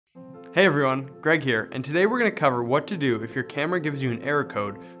Hey everyone, Greg here, and today we're going to cover what to do if your camera gives you an error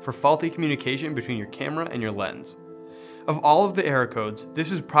code for faulty communication between your camera and your lens. Of all of the error codes,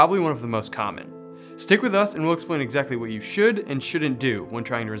 this is probably one of the most common. Stick with us and we'll explain exactly what you should and shouldn't do when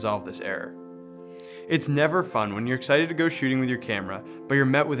trying to resolve this error. It's never fun when you're excited to go shooting with your camera, but you're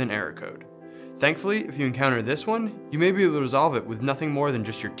met with an error code. Thankfully, if you encounter this one, you may be able to resolve it with nothing more than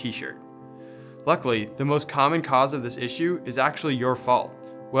just your t-shirt. Luckily, the most common cause of this issue is actually your fault.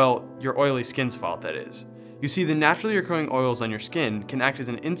 Well, your oily skin's fault, that is. You see, the naturally occurring oils on your skin can act as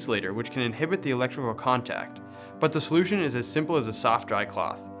an insulator which can inhibit the electrical contact, but the solution is as simple as a soft, dry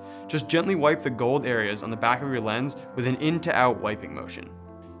cloth. Just gently wipe the gold areas on the back of your lens with an in-to-out wiping motion.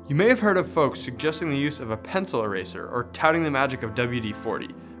 You may have heard of folks suggesting the use of a pencil eraser or touting the magic of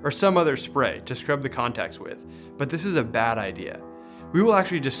WD-40 or some other spray to scrub the contacts with, but this is a bad idea. We will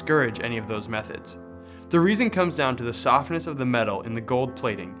actually discourage any of those methods. The reason comes down to the softness of the metal in the gold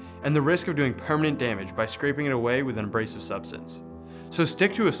plating and the risk of doing permanent damage by scraping it away with an abrasive substance. So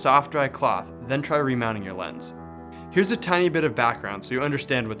stick to a soft, dry cloth, then try remounting your lens. Here's a tiny bit of background so you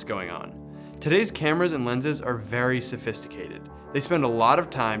understand what's going on. Today's cameras and lenses are very sophisticated. They spend a lot of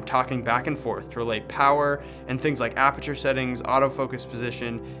time talking back and forth to relay power and things like aperture settings, autofocus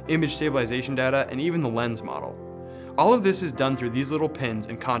position, image stabilization data, and even the lens model. All of this is done through these little pins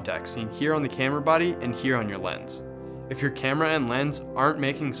and contacts seen here on the camera body and here on your lens. If your camera and lens aren't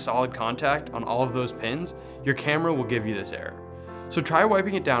making solid contact on all of those pins, your camera will give you this error. So try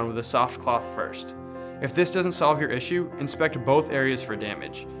wiping it down with a soft cloth first. If this doesn't solve your issue, inspect both areas for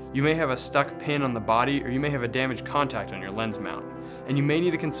damage. You may have a stuck pin on the body or you may have a damaged contact on your lens mount, and you may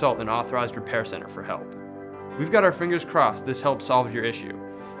need to consult an authorized repair center for help. We've got our fingers crossed this helps solve your issue.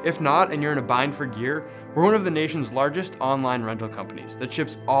 If not, and you're in a bind for gear, we're one of the nation's largest online rental companies that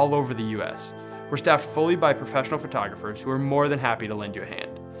ships all over the US. We're staffed fully by professional photographers who are more than happy to lend you a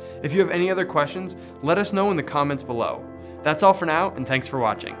hand. If you have any other questions, let us know in the comments below. That's all for now, and thanks for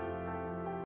watching.